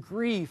and your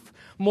grief,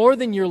 more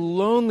than your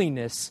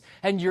loneliness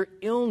and your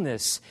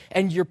illness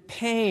and your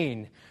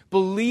pain.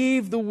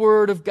 Believe the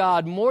Word of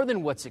God more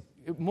than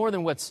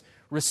what's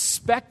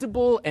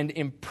respectable and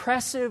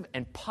impressive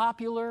and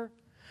popular.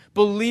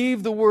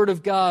 Believe the Word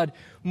of God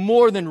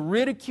more than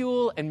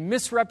ridicule and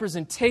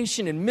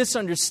misrepresentation and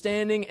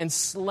misunderstanding and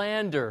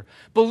slander.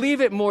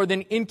 Believe it more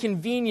than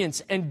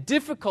inconvenience and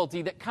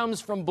difficulty that comes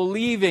from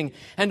believing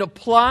and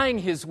applying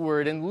His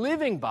Word and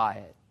living by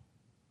it.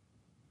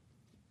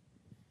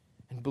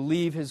 And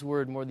believe His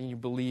Word more than you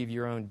believe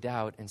your own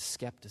doubt and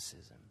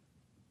skepticism.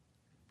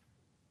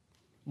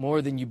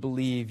 More than you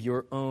believe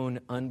your own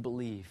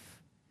unbelief.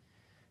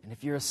 And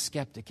if you're a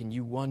skeptic and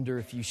you wonder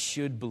if you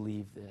should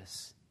believe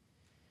this,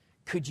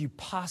 could you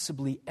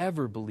possibly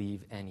ever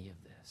believe any of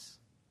this?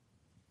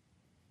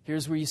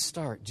 Here's where you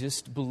start.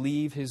 Just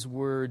believe His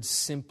Word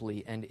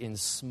simply and in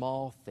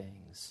small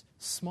things,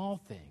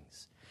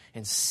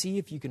 and see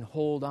if you can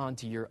hold on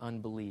to your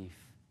unbelief.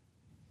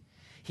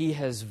 He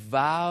has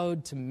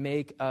vowed to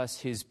make us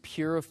His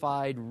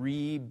purified,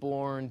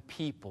 reborn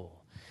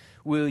people.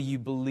 Will you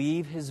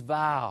believe His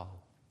vow?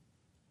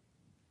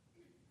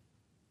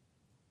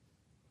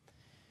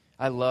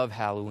 I love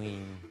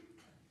Halloween.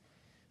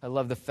 I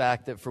love the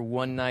fact that for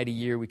one night a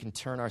year we can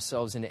turn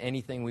ourselves into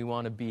anything we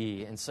want to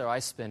be. And so I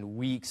spend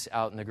weeks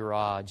out in the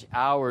garage,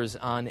 hours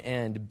on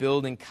end,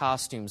 building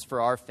costumes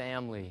for our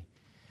family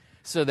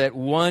so that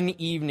one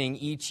evening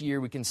each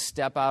year we can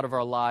step out of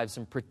our lives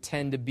and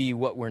pretend to be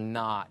what we're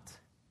not.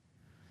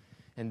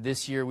 And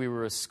this year we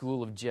were a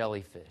school of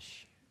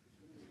jellyfish.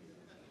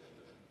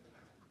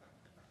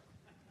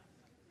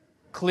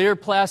 Clear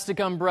plastic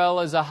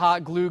umbrellas, a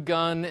hot glue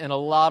gun, and a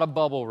lot of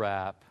bubble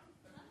wrap.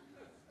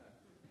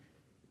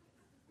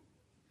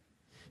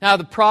 Now,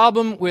 the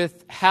problem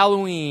with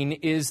Halloween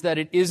is that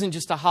it isn't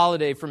just a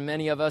holiday for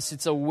many of us.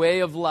 It's a way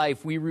of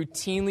life. We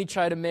routinely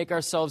try to make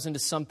ourselves into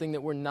something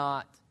that we're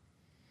not.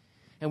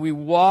 And we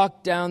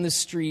walk down the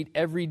street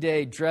every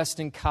day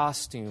dressed in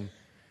costume,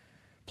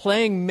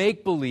 playing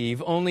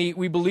make-believe, only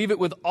we believe it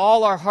with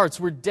all our hearts.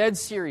 We're dead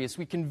serious.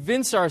 We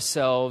convince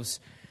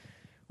ourselves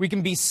we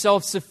can be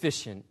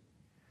self-sufficient,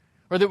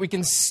 or that we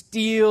can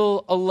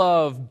steal a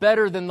love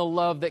better than the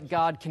love that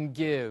God can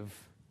give,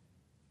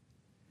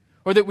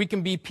 or that we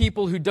can be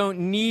people who don't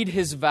need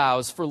His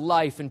vows for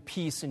life and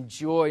peace and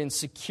joy and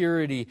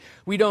security.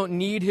 We don't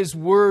need His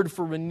Word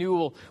for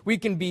renewal. We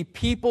can be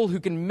people who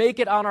can make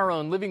it on our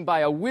own, living by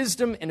a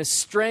wisdom and a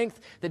strength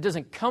that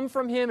doesn't come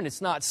from Him and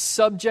it's not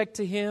subject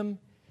to Him.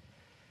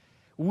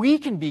 We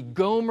can be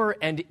Gomer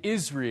and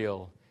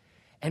Israel,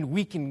 and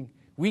we can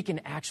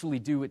actually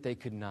do what they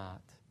could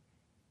not.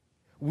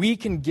 We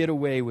can get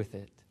away with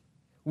it.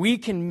 We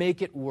can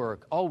make it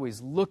work, always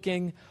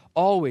looking,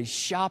 always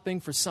shopping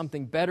for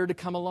something better to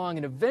come along,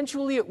 and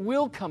eventually it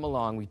will come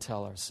along, we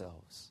tell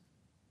ourselves.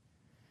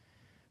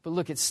 But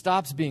look, it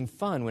stops being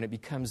fun when it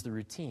becomes the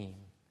routine.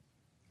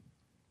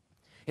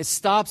 It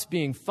stops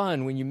being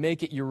fun when you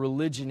make it your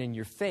religion and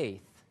your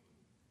faith.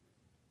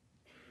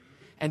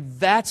 And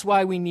that's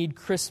why we need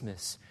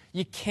Christmas.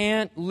 You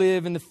can't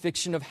live in the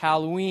fiction of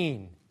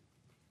Halloween.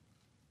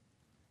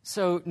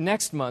 So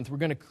next month, we're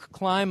going to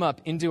climb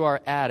up into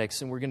our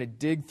attics and we're going to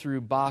dig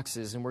through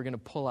boxes and we're going to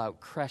pull out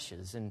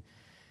creches and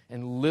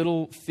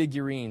little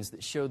figurines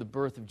that show the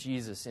birth of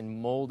Jesus in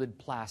molded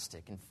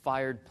plastic and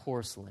fired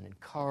porcelain and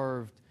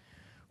carved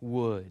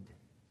wood.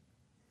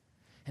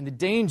 And the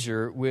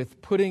danger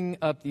with putting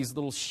up these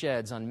little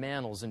sheds on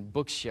mantels and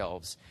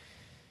bookshelves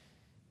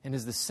and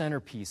as the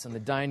centerpiece on the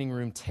dining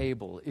room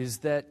table is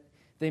that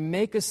they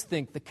make us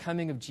think the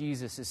coming of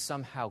Jesus is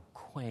somehow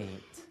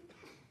quaint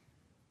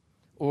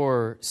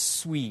or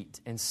sweet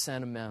and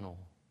sentimental.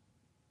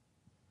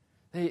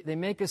 They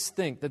make us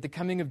think that the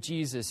coming of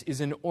Jesus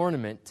is an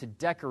ornament to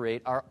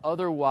decorate our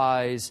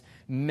otherwise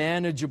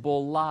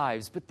manageable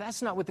lives. But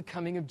that's not what the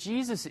coming of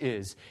Jesus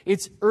is.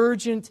 It's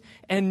urgent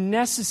and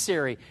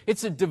necessary.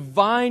 It's a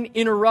divine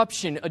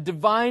interruption, a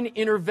divine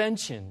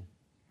intervention.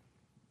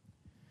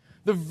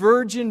 The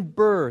virgin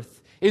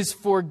birth is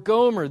for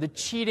Gomer, the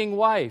cheating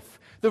wife.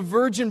 The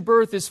virgin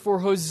birth is for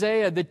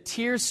Hosea, the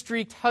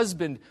tear-streaked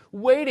husband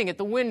waiting at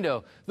the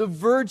window. The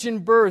virgin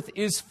birth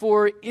is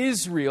for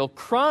Israel,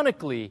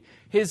 chronically,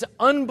 his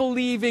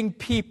unbelieving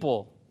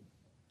people.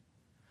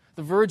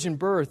 The virgin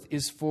birth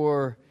is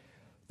for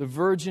the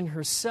virgin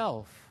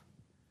herself,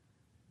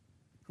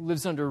 who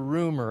lives under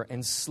rumor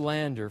and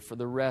slander for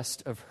the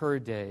rest of her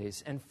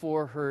days, and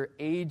for her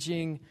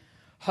aging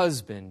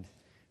husband,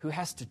 who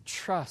has to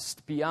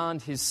trust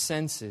beyond his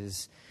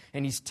senses,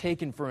 and he's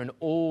taken for an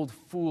old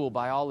fool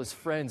by all his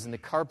friends in the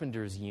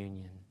carpenters'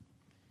 union.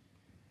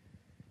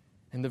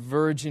 And the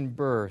virgin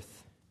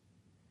birth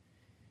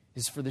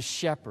is for the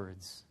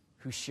shepherds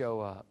who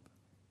show up,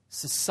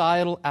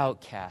 societal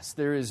outcasts.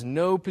 There is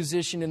no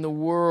position in the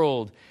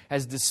world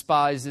as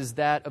despised as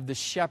that of the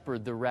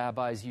shepherd, the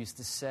rabbis used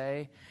to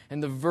say.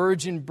 And the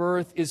virgin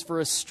birth is for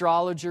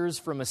astrologers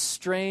from a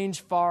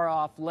strange,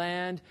 far-off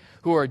land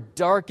who are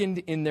darkened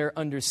in their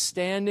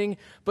understanding,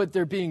 but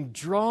they're being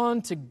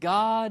drawn to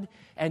God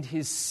and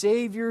His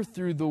Savior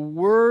through the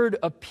Word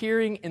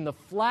appearing in the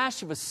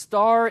flash of a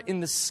star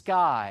in the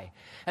sky.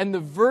 And the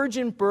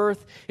virgin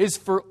birth is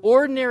for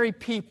ordinary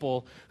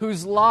people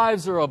whose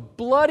lives are a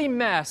bloody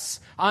mess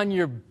on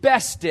your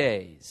best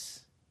days.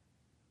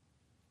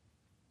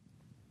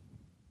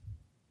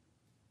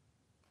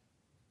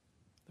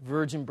 The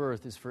virgin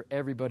birth is for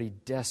everybody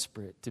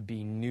desperate to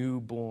be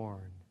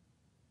newborn.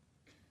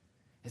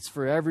 It's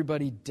for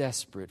everybody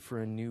desperate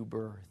for a new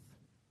birth.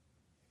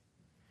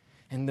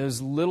 And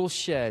those little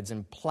sheds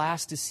and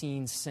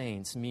plasticine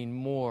saints mean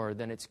more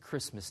than it's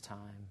Christmas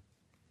time.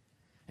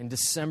 And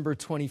December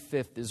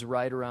 25th is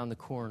right around the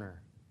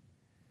corner.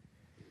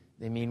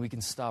 They mean we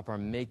can stop our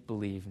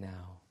make-believe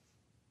now.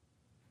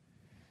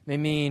 They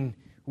mean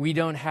we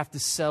don't have to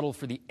settle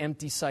for the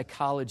empty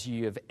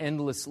psychology of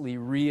endlessly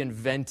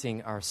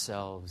reinventing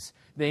ourselves.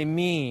 They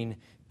mean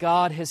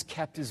God has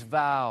kept His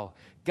vow.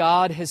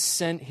 God has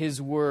sent His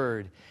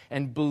word.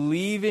 And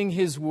believing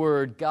His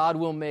word, God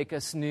will make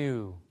us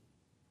new.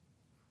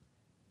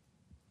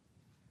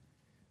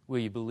 Will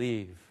you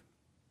believe?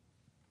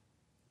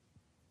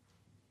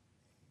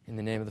 In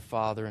the name of the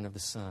Father, and of the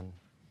Son,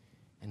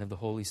 and of the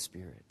Holy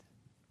Spirit.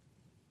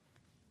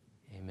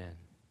 Amen.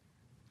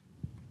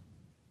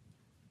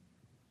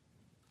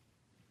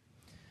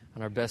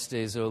 On our best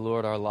days, O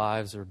Lord, our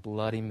lives are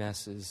bloody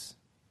messes.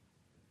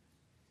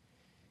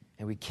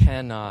 And we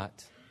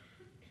cannot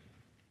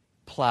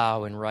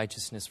plow in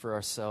righteousness for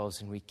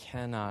ourselves, and we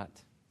cannot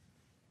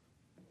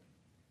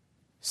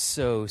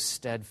sow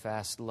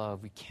steadfast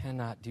love. We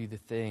cannot do the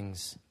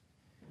things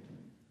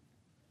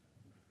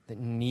that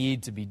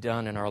need to be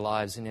done in our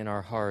lives and in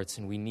our hearts,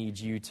 and we need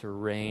You to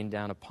rain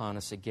down upon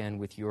us again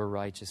with Your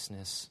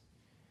righteousness.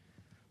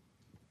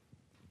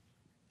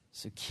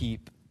 So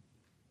keep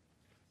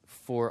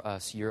for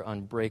us Your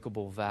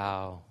unbreakable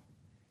vow,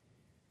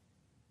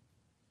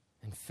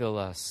 and fill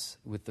us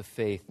with the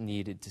faith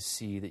needed to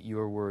see that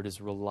Your word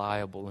is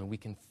reliable and we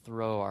can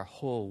throw our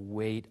whole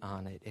weight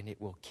on it and it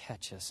will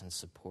catch us and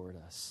support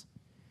us.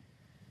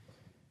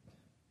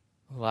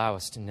 Allow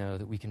us to know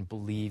that we can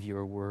believe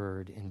Your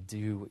word and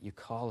do what You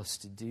call us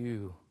to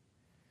do.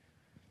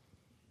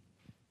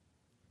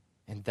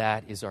 And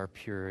that is our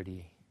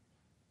purity.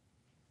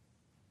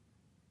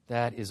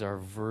 That is our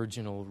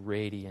virginal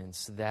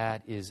radiance.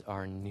 That is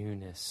our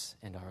newness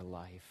and our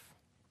life.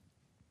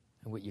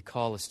 And what You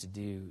call us to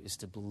do is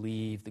to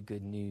believe the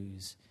good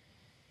news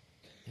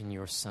in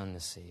Your Son, the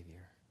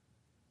Savior.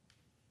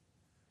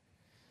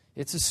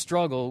 It's a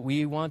struggle.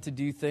 We want to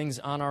do things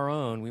on our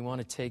own. We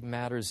want to take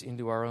matters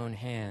into our own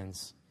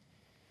hands.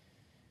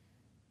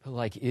 But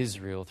like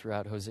Israel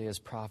throughout Hosea's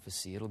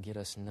prophecy, it'll get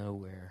us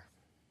nowhere.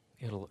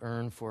 It'll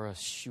earn for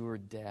us sure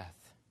death.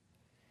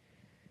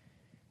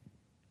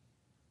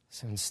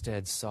 So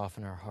instead,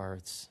 soften our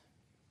hearts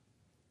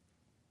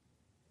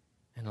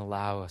and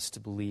allow us to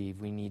believe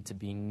we need to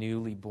be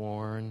newly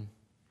born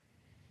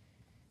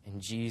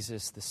in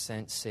Jesus, the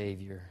sent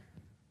Savior,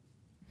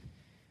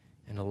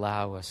 and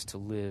allow us to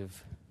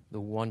live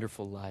the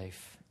wonderful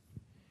life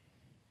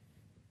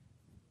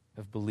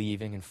of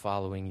believing and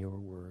following Your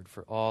word.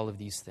 For all of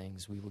these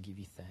things, we will give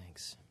You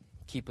thanks.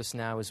 Keep us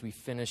now as we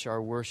finish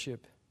our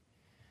worship.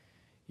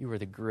 You are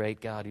the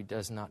great God who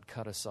does not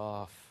cut us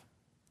off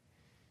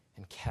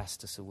and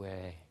cast us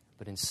away,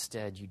 but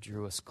instead You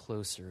drew us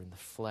closer in the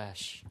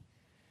flesh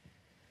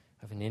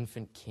of an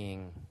infant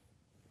king,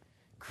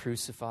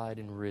 crucified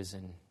and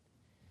risen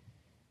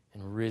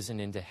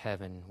into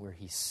heaven, where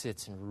He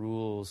sits and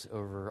rules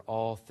over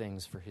all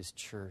things for His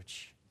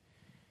church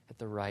at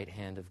the right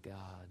hand of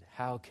God.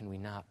 How can we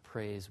not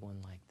praise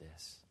one like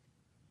this?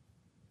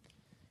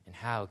 And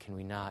how can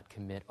we not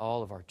commit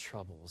all of our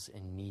troubles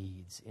and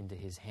needs into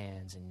His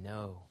hands and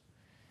know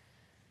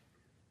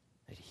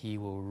that He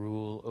will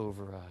rule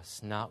over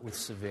us, not with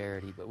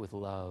severity, but with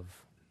love?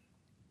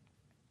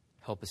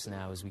 Help us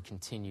now as we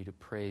continue to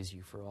praise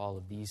You for all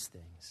of these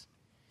things.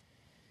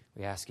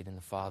 We ask it in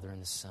the Father,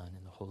 and the Son,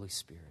 and the Holy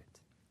Spirit.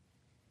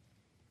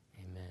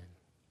 Amen.